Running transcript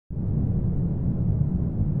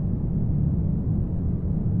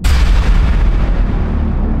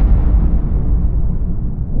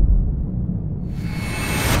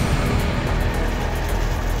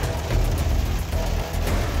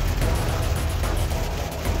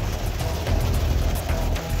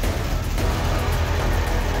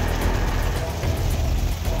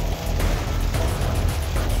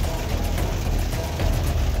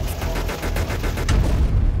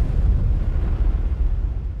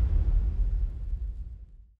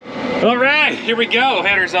right, here we go.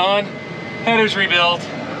 Header's on. Header's rebuilt.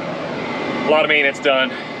 A lot of maintenance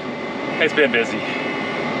done. It's been busy.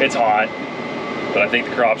 It's hot, but I think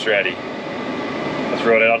the crop's ready. Let's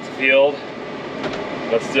roll it out to the field.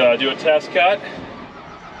 Let's do a test cut.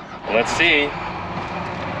 Let's see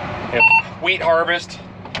if wheat harvest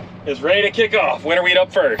is ready to kick off. Winter wheat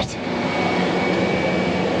up first.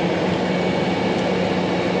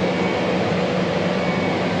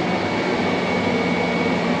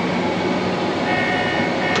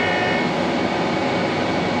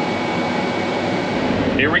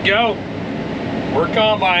 Here we go. We're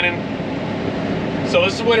combining. So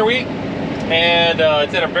this is winter wheat, and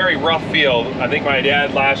it's in a very rough field. I think my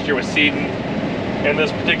dad last year was seeding in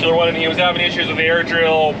this particular one, and he was having issues with the air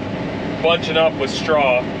drill bunching up with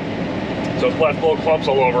straw. So it's left little clumps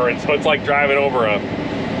all over, and so it's like driving over a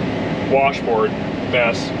washboard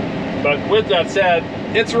mess. But with that said,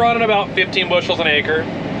 it's running about 15 bushels an acre.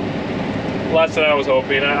 Less than I was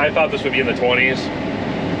hoping. I thought this would be in the 20s.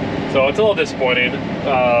 So it's a little disappointing,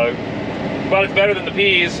 but it's better than the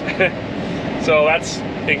peas. So that's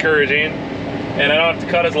encouraging. And I don't have to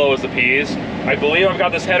cut as low as the peas. I believe I've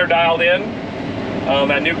got this header dialed in.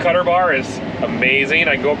 That new cutter bar is amazing.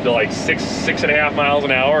 I can go up to like 6.5 miles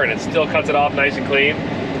an hour and it still cuts it off nice and clean.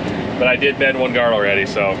 But I did bend one guard already,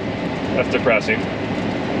 so that's depressing.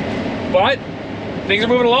 But things are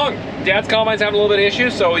moving along. Dad's combine's having a little bit of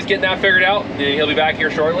issues, so he's getting that figured out. He'll be back here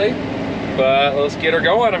shortly. But let's get her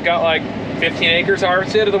going. I've got like 15 acres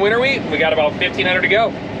harvested of the winter wheat. We got about 1,500 to go.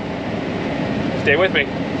 Stay with me.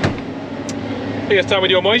 I think it's time we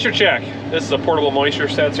do a moisture check. This is a portable moisture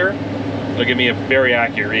sensor. It'll give me a very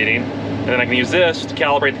accurate reading. And then I can use this to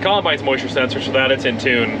calibrate the combine's moisture sensor so that it's in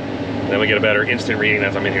tune. And then we get a better instant reading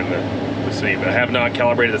as I'm in here in the seat. But I have not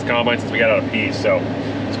calibrated this combine since we got out of peas. So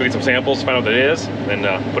let's go get some samples, find out what it is, and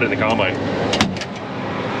then put it in the combine.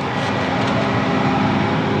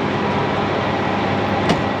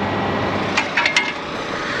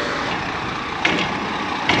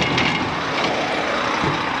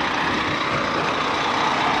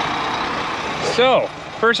 So,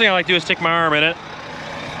 first thing I like to do is stick my arm in it.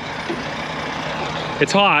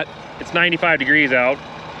 It's hot, it's 95 degrees out.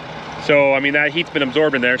 So, I mean, that heat's been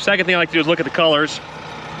absorbed in there. Second thing I like to do is look at the colors.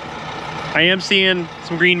 I am seeing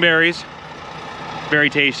some green berries, very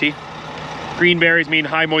tasty. Green berries mean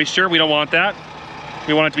high moisture, we don't want that.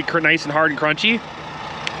 We want it to be nice and hard and crunchy.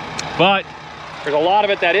 But there's a lot of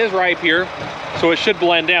it that is ripe here, so it should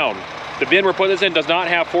blend down. The bin we're putting this in does not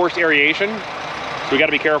have forced aeration, so we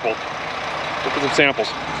gotta be careful. Look at some samples.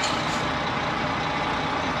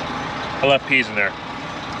 I left peas in there.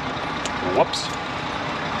 Whoops.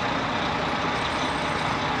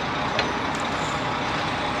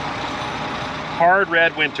 Hard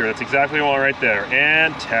red winter. That's exactly what I want right there.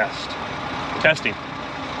 And test. Testing.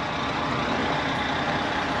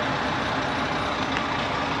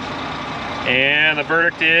 And the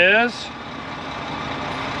verdict is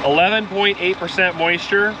 11.8%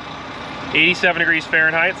 moisture. 87 degrees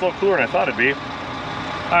Fahrenheit. It's a little cooler than I thought it'd be. All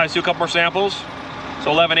right, let's do a couple more samples. So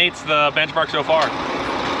 11.8's the benchmark so far.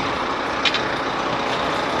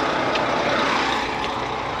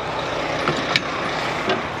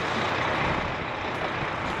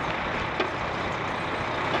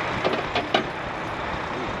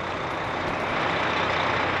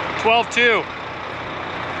 $12.2.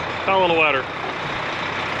 Got a little wetter.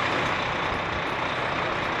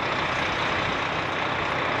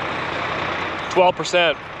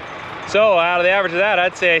 %. So out of the average of that,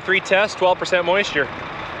 I'd say 3 tests, 12% moisture,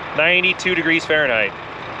 92 degrees Fahrenheit.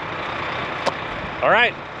 All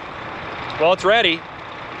right, well, it's ready.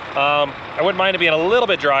 I wouldn't mind it being a little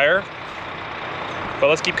bit drier, but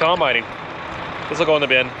let's keep combining. This will go in the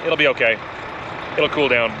bin. It'll be okay. It'll cool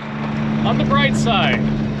down. On the bright side,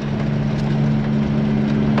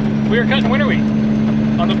 we are cutting winter wheat.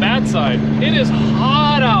 On the bad side, it is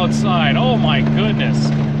hot outside. Oh my goodness.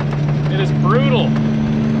 It is brutal.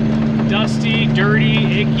 Dusty, dirty,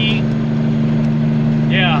 icky.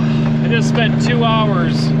 Yeah, I just spent 2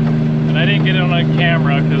 hours and I didn't get it on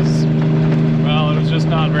camera because, well, it was just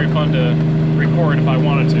not very fun to record if I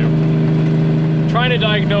wanted to. Trying to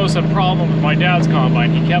diagnose a problem with my dad's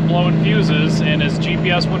combine. He kept blowing fuses and his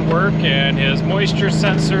GPS wouldn't work, and his moisture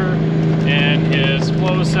sensor and his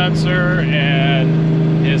flow sensor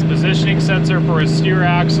and his positioning sensor for his steer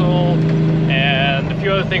axle and a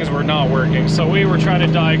few other things were not working. So we were trying to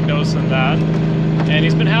diagnose him that, and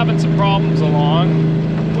he's been having some problems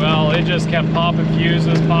along. Well, it just kept popping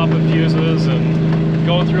fuses and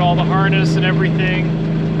going through all the harness and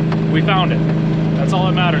everything. We found it. That's all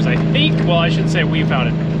that matters, I think. Well, I should say we found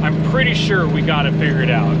it. I'm pretty sure we got it figured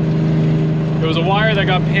out. There was a wire that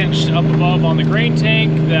got pinched up above on the grain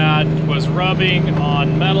tank that was rubbing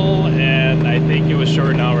on metal, and I think it was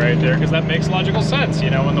shorting out right there, because that makes logical sense,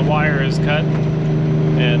 you know, when the wire is cut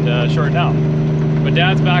and shorting out. But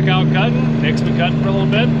Dad's back out cutting. Nick's been cutting for a little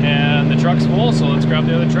bit, and the truck's full, so let's grab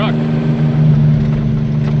the other truck.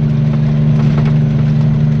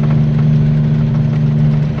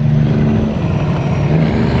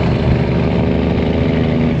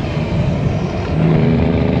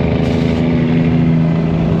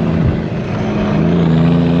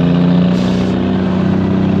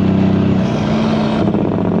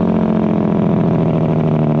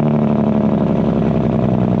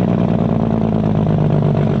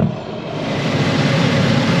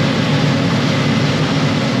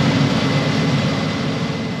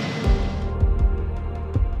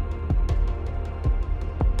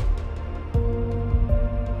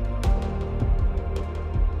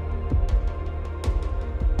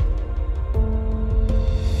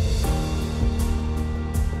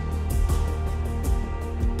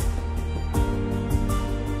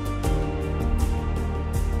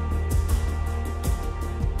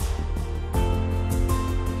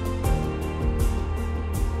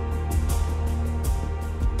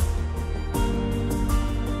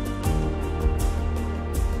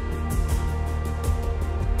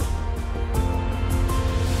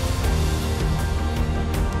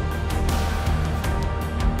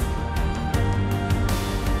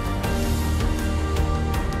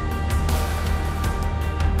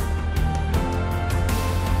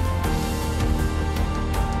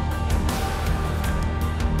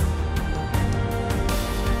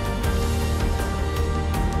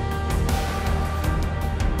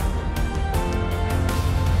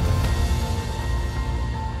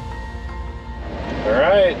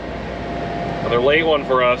 Another late one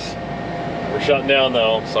for us. We're shutting down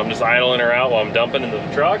though, so I'm just idling her out while I'm dumping into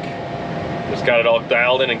the truck. Just got it all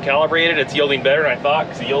dialed in and calibrated. It's yielding better than I thought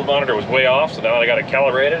because the yield monitor was way off, so now that I got it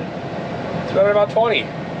calibrated, it's running about 20,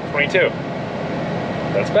 22.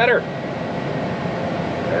 That's better.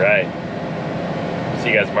 All right.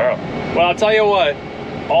 See you guys tomorrow. Well, I'll tell you what,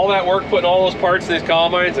 all that work putting all those parts in these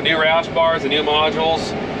combines, the new rash bars, the new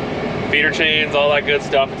modules, feeder chains, all that good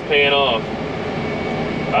stuff, it's paying off.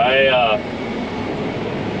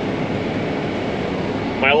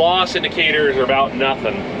 My loss indicators are about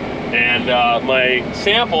nothing, and my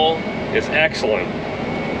sample is excellent.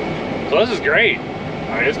 So this is great.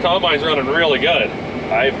 This combine's running really good.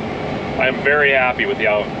 I'm very happy with the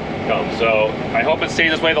outcome. So I hope it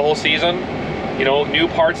stays this way the whole season. You know, new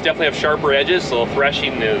parts definitely have sharper edges, so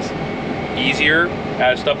threshing is easier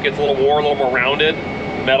as stuff gets a little worn, a little more rounded.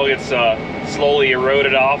 Metal gets slowly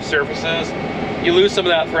eroded off surfaces. You lose some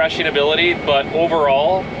of that threshing ability, but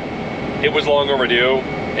overall, it was long overdue,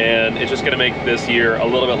 and it's just gonna make this year a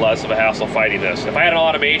little bit less of a hassle fighting this. If I had an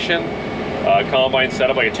automation combine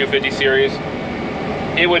setup like a 250 series,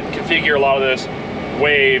 it would configure a lot of this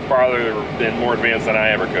way farther and more advanced than I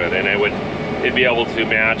ever could, and it'd be able to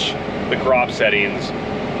match the crop settings.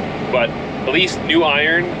 But at least new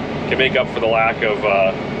iron can make up for the lack of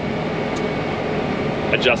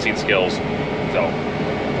adjusting skills. So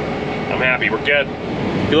I'm happy, we're good.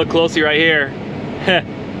 If you look closely right here,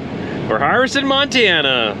 we're harvesting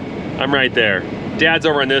Montana. I'm right there. Dad's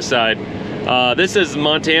over on this side. This is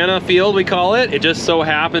Montana field, we call it. It just so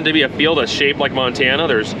happened to be a field that's shaped like Montana.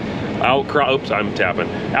 There's outcroppings,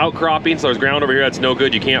 so there's ground over here that's no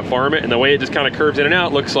good, you can't farm it, and the way it just kind of curves in and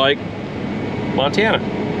out looks like Montana.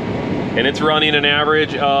 And it's running an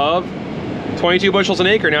average of 22 bushels an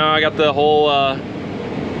acre now. I got the whole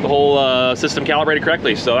system calibrated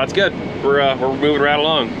correctly, so that's good. We're moving right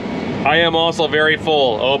along. I am also very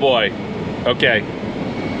full. Oh boy. Okay.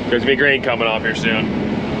 There's gonna be grain coming off here soon.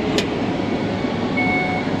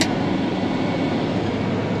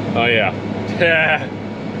 Oh yeah.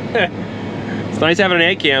 It's nice having an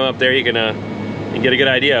egg cam up there. You can get a good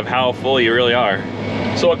idea of how full you really are.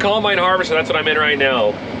 So a combine harvester, that's what I'm in right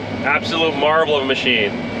now. Absolute marvel of a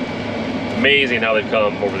machine. Amazing how they've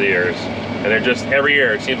come over the years. And they're just, every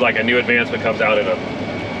year, it seems like a new advancement comes out in them.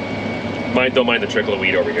 Don't mind the trickle of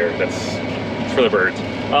weed over here. It's for the birds.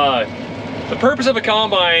 The purpose of a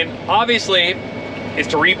combine, obviously, is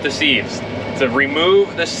to reap the seeds. To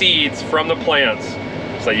remove the seeds from the plants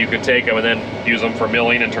so you can take them and then use them for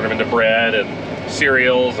milling and turn them into bread and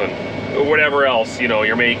cereals and whatever else, you know,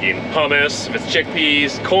 you're making. Hummus, if it's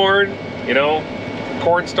chickpeas, corn, you know,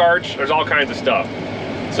 cornstarch, there's all kinds of stuff.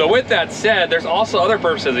 So with that said, there's also other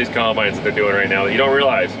purposes of these combines that they're doing right now that you don't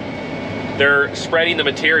realize. They're spreading the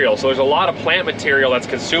material. So there's a lot of plant material that's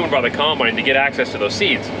consumed by the combine to get access to those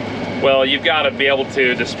seeds. Well, you've got to be able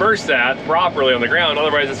to disperse that properly on the ground,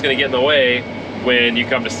 otherwise it's going to get in the way when you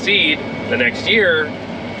come to seed the next year,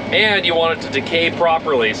 and you want it to decay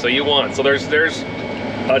properly. So there's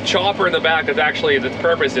a chopper in the back that's actually, the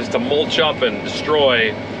purpose is to mulch up and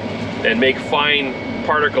destroy and make fine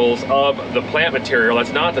particles of the plant material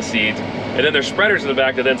that's not the seeds. And then there's spreaders in the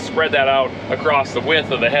back that then spread that out across the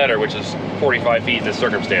width of the header, which is 45 feet in this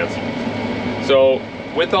circumstance. So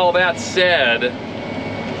with all that said,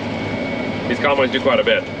 these combines do quite a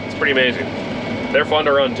bit. It's pretty amazing. They're fun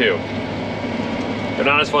to run too. They're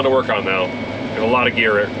not as fun to work on though. There's a lot of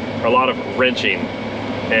gear, a lot of wrenching,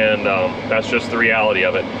 and that's just the reality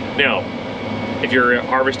of it. Now, if you're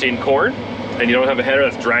harvesting corn and you don't have a header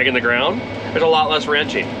that's dragging the ground, there's a lot less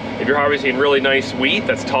wrenching. If you're harvesting really nice wheat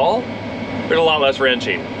that's tall, there's a lot less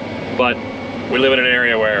wrenching. But we live in an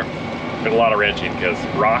area where there's a lot of wrenching because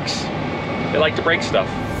rocks, they like to break stuff.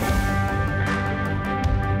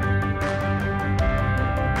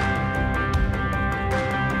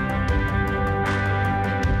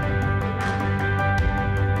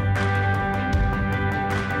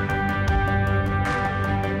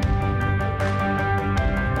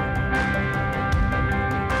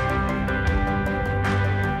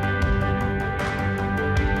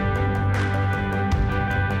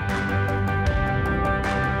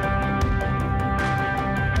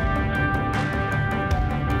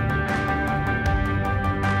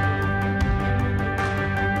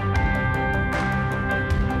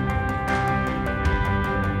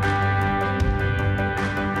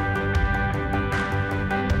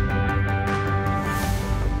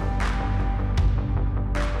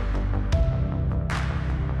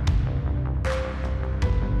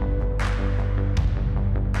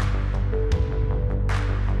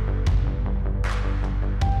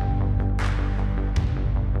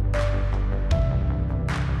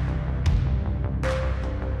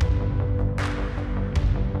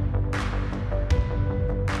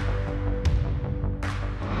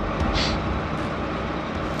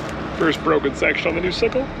 First broken section on the new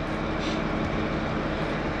sickle.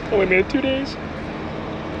 Only made it 2 days.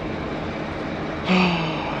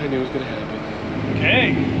 I knew it was gonna happen.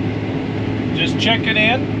 Okay, just checking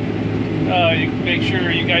in. Make sure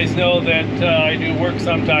you guys know that I do work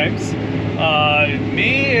sometimes.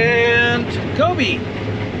 Me and Kobe.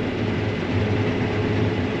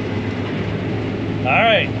 All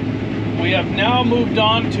right, we have now moved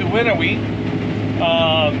on to winter wheat.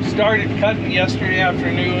 Started cutting yesterday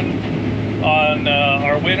afternoon on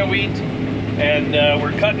our winter wheat, and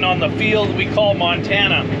we're cutting on the field we call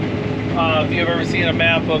Montana. If you've ever seen a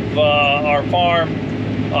map of our farm,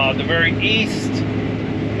 the very east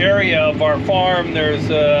area of our farm, there's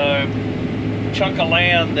a chunk of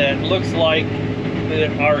land that looks like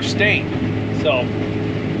our state. So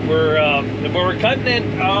we're cutting it.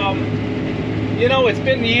 You know, it's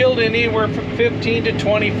been yielding anywhere from 15 to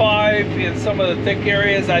 25 in some of the thick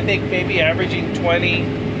areas. I think maybe averaging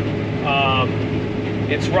 20.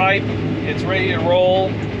 It's ripe, it's ready to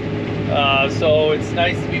roll. So it's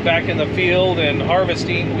nice to be back in the field and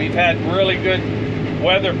harvesting. We've had really good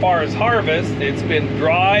weather as far as harvest. It's been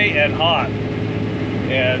dry and hot,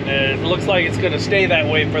 and it looks like it's going to stay that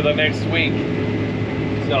way for the next week.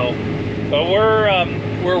 So, but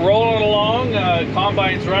we're rolling along.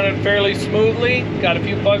 Combine's running fairly smoothly. Got a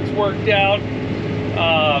few bugs worked out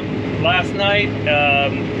last night,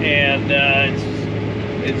 and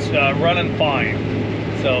it's running fine.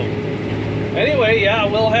 So anyway, yeah,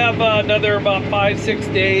 we'll have another about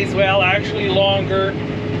 5-6 days. Well, actually longer,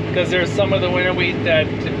 because there's some of the winter wheat that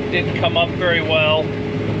didn't come up very well,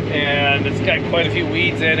 and it's got quite a few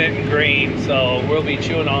weeds in it and green, so we'll be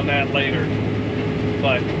chewing on that later.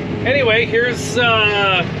 But anyway, here's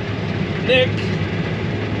Nick.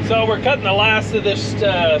 So we're cutting the last of this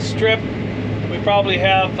strip. We probably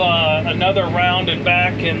have another round and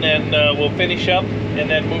back, and then we'll finish up and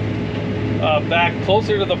then move back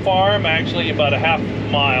closer to the farm, actually about a half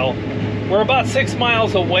mile. We're about 6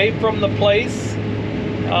 miles away from the place,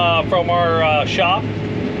 from our shop.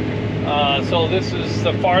 So this is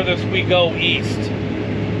the farthest we go east.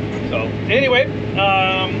 So anyway,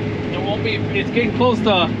 it won't be, it's getting close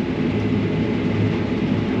to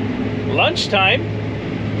lunchtime.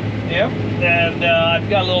 Yep, and I've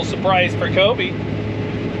got a little surprise for Kobe.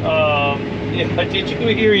 Yeah, did you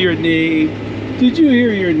hear your name? Did you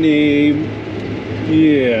hear your name?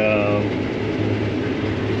 Yeah.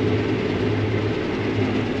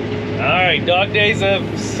 All right, dog days of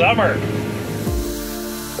summer.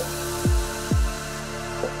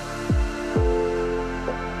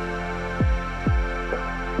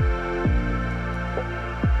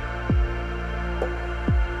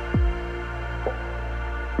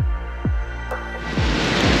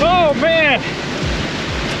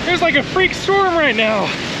 There's like a freak storm right now.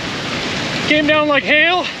 Came down like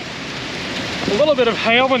hail. A little bit of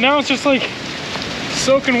hail, but now it's just like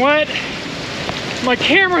soaking wet. My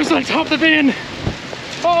camera's on top of the bin.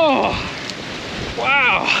 Oh,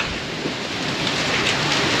 wow.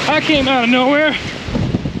 That came out of nowhere.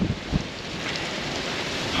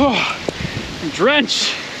 Oh, I'm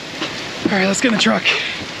drenched. All right, let's get in the truck.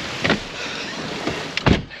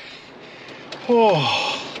 Oh,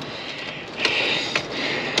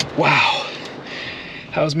 wow.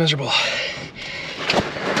 That was miserable.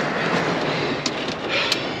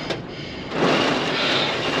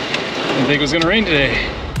 Didn't think it was gonna rain today.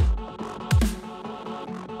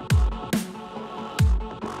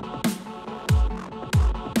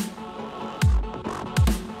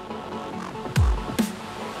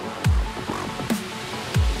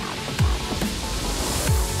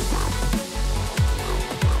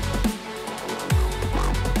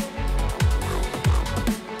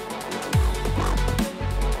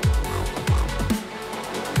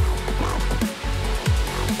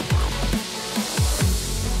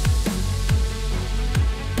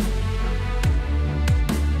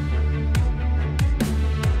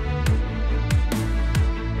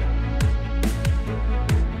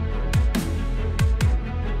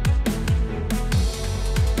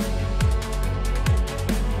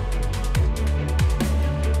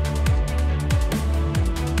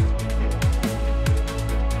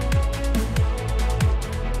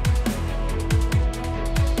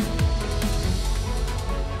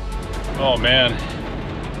 Oh man,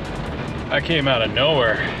 that came out of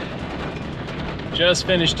nowhere. Just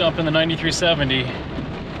finished dumping the 9370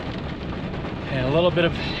 and a little bit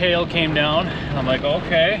of hail came down and I'm like,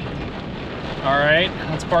 okay, all right,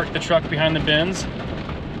 let's park the truck behind the bins.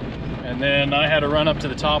 And then I had to run up to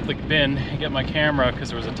the top of the bin and get my camera because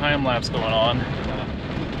there was a time lapse going on.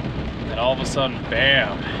 And all of a sudden,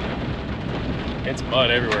 bam, it's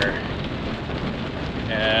mud everywhere.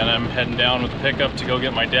 And I'm heading down with the pickup to go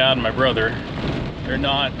get my dad and my brother.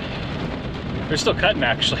 They're still cutting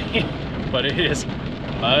actually, but it is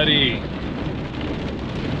muddy.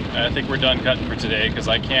 I think we're done cutting for today because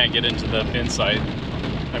I can't get into the bin site.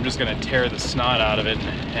 I'm just gonna tear the snot out of it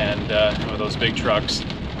and with those big trucks.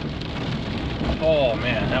 Oh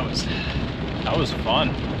man, that was fun.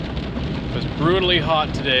 It was brutally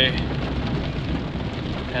hot today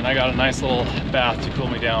and I got a nice little bath to cool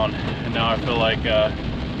me down. And now I feel like,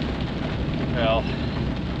 well,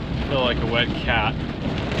 I feel like a wet cat.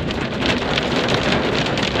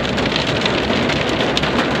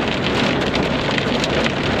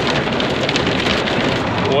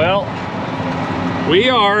 Well, we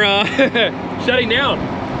are shutting down.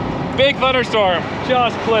 Big thunderstorm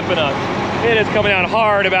just clipping us. It is coming down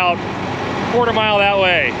hard about quarter mile that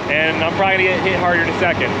way, and I'm probably gonna get hit harder in a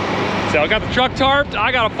second. So I got the truck tarped,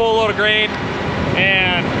 I got a full load of grain,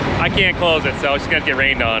 and I can't close it, so it's just gonna get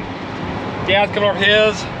rained on. Dad's coming over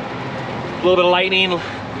his, a little bit of lightning,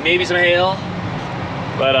 maybe some hail,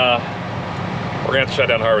 but we're gonna have to shut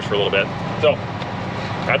down harvest for a little bit. So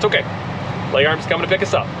that's okay. Leg arm's coming to pick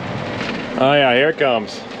us up. Oh yeah, here it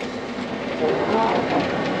comes.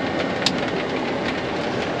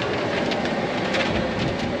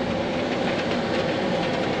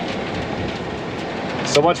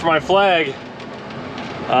 So much for my flag.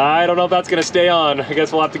 I don't know if that's gonna stay on. I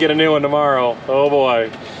guess we'll have to get a new one tomorrow. Oh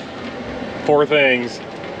boy. Poor things.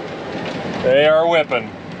 They are whipping.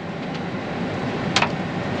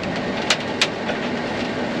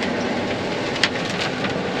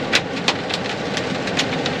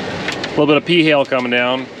 A little bit of pea hail coming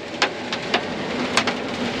down.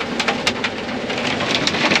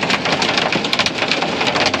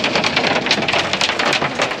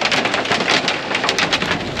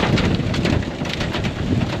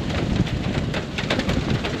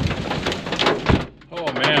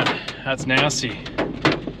 That's nasty.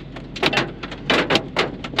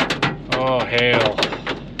 Oh, hail.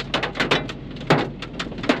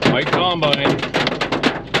 White combine.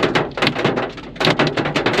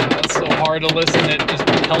 That's so hard to listen. It just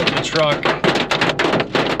pelt the truck.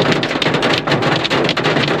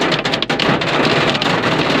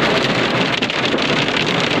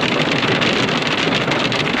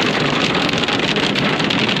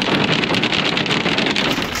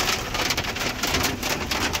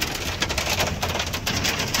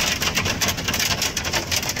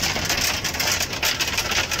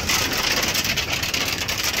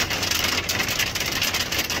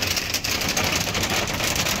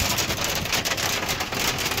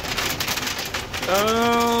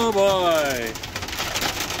 Oh boy.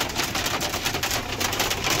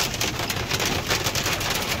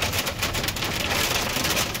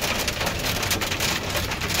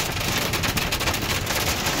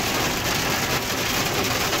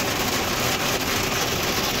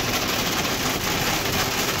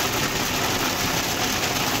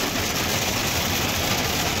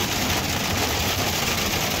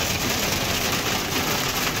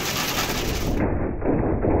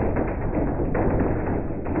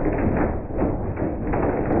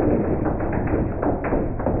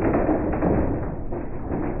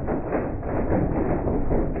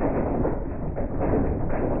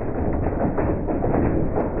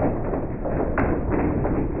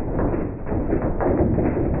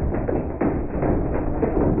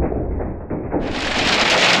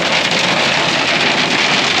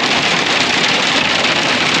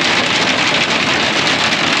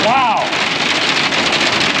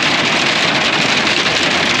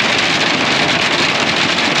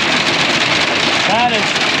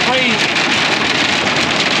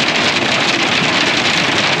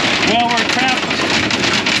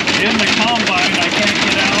 in the combine. I can't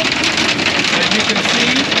get out. As you can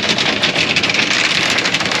see,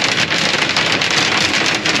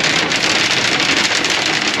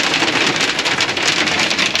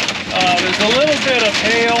 there's a little bit of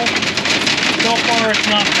hail. So far it's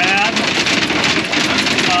not bad,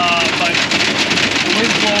 but the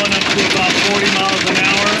wind's blowing up to about 40 miles an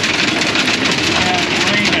hour and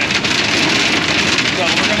raining. So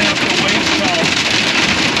we're going to have to wait till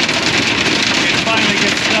it finally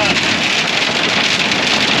gets done.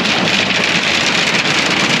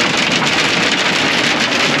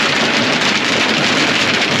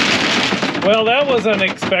 Well, that was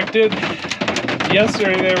unexpected.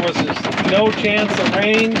 Yesterday there was no chance of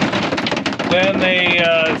rain. Then they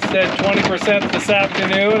said 20% this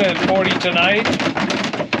afternoon and 40 tonight.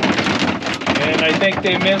 And I think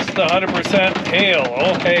they missed 100% hail.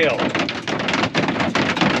 Oh, hail.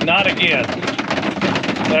 Not again.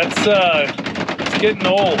 That's, it's getting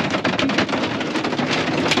old.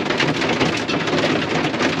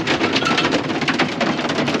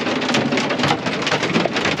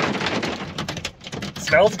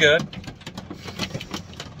 Smells good.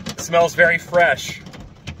 Smells very fresh.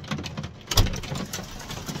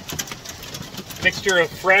 Mixture of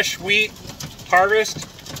fresh wheat harvest,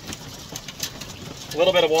 a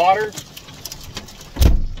little bit of water,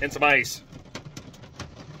 and some ice.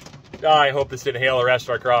 I hope this didn't hail the rest of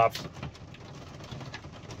our crops.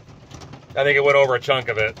 I think it went over a chunk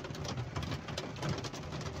of it.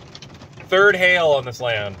 Third hail on this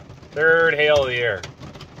land. Third hail of the year.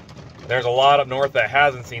 There's a lot up north that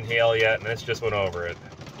hasn't seen hail yet, and this just went over it.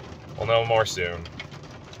 We'll know more soon.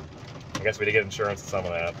 I guess we did get insurance on some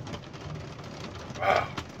of that. Wow.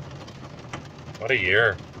 What a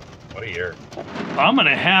year. What a year. I'm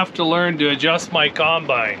gonna have to learn to adjust my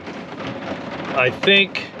combine. I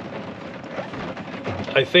think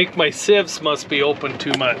my sieves must be open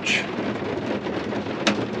too much.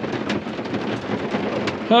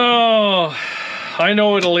 Oh, I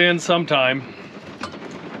know it'll end sometime.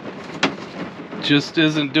 Just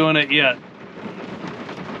isn't doing it yet.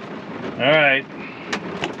 All right.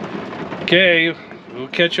 Okay, we'll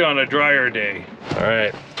catch you on a drier day. All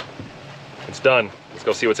right, it's done. Let's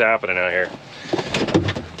go see what's happening out here.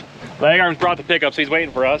 Lagarm's brought the pickup, so he's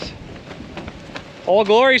waiting for us. Old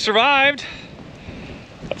Glory survived.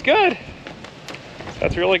 That's good.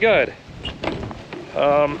 That's really good.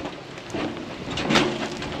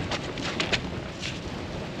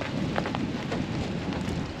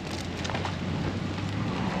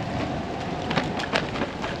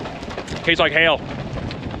 Tastes like hail.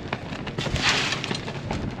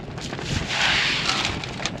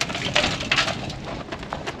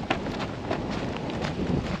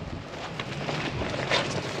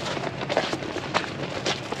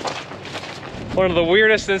 One of the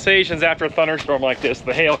weirdest sensations after a thunderstorm like this,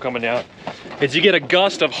 the hail coming down, is you get a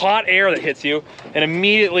gust of hot air that hits you and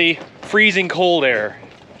immediately freezing cold air.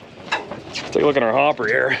 Let's take a look at our hopper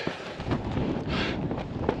here.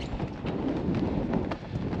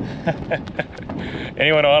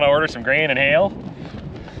 Anyone want to order some grain and hail?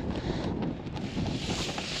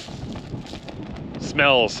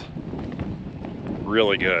 Smells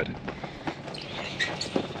really good.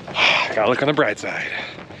 Gotta look on the bright side.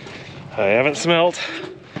 I haven't smelt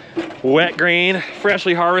wet grain,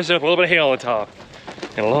 freshly harvested with a little bit of hail on the top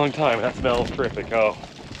in a long time. That smells terrific. Oh.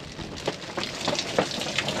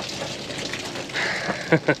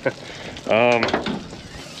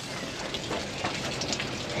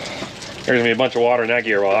 There's gonna be a bunch of water in that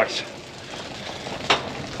gearbox.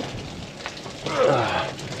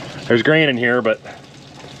 There's grain in here, but I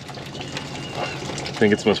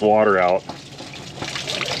think it's most water out.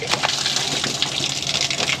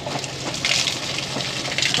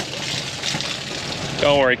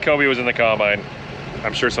 Don't worry, Kobe was in the combine.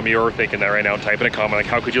 I'm sure some of you are thinking that right now, typing a comment like,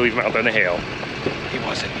 how could you leave him out there in the hail? He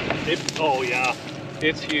wasn't. Oh yeah,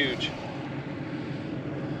 it's huge.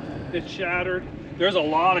 It's shattered. There's a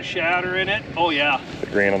lot of shatter in it. Oh yeah. The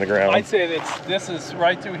grain on the ground. I'd say this is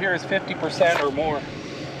right through here is 50% or more.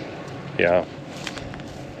 Yeah.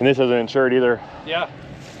 And this isn't insured either. Yeah.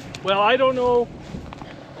 Well, I don't know.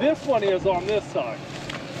 This one is on this side.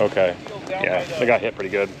 Okay. Yeah, they got hit pretty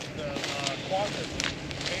good.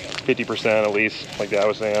 50% at least, like that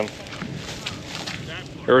was saying.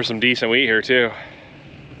 There was some decent wheat here too.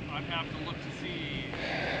 I'd have to look to see.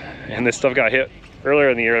 And this stuff got hit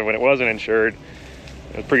earlier in the year when it wasn't insured.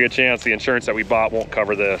 There's a pretty good chance the insurance that we bought won't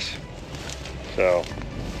cover this. So